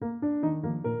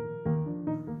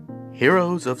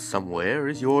Heroes of Somewhere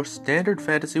is your standard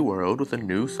fantasy world with a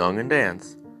new song and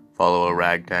dance. Follow a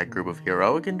ragtag group of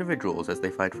heroic individuals as they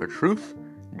fight for truth,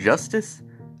 justice,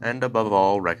 and above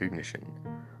all, recognition.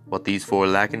 What these four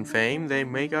lack in fame, they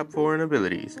make up for in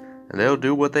abilities, and they'll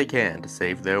do what they can to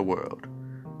save their world.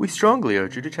 We strongly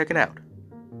urge you to check it out.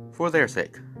 For their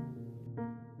sake.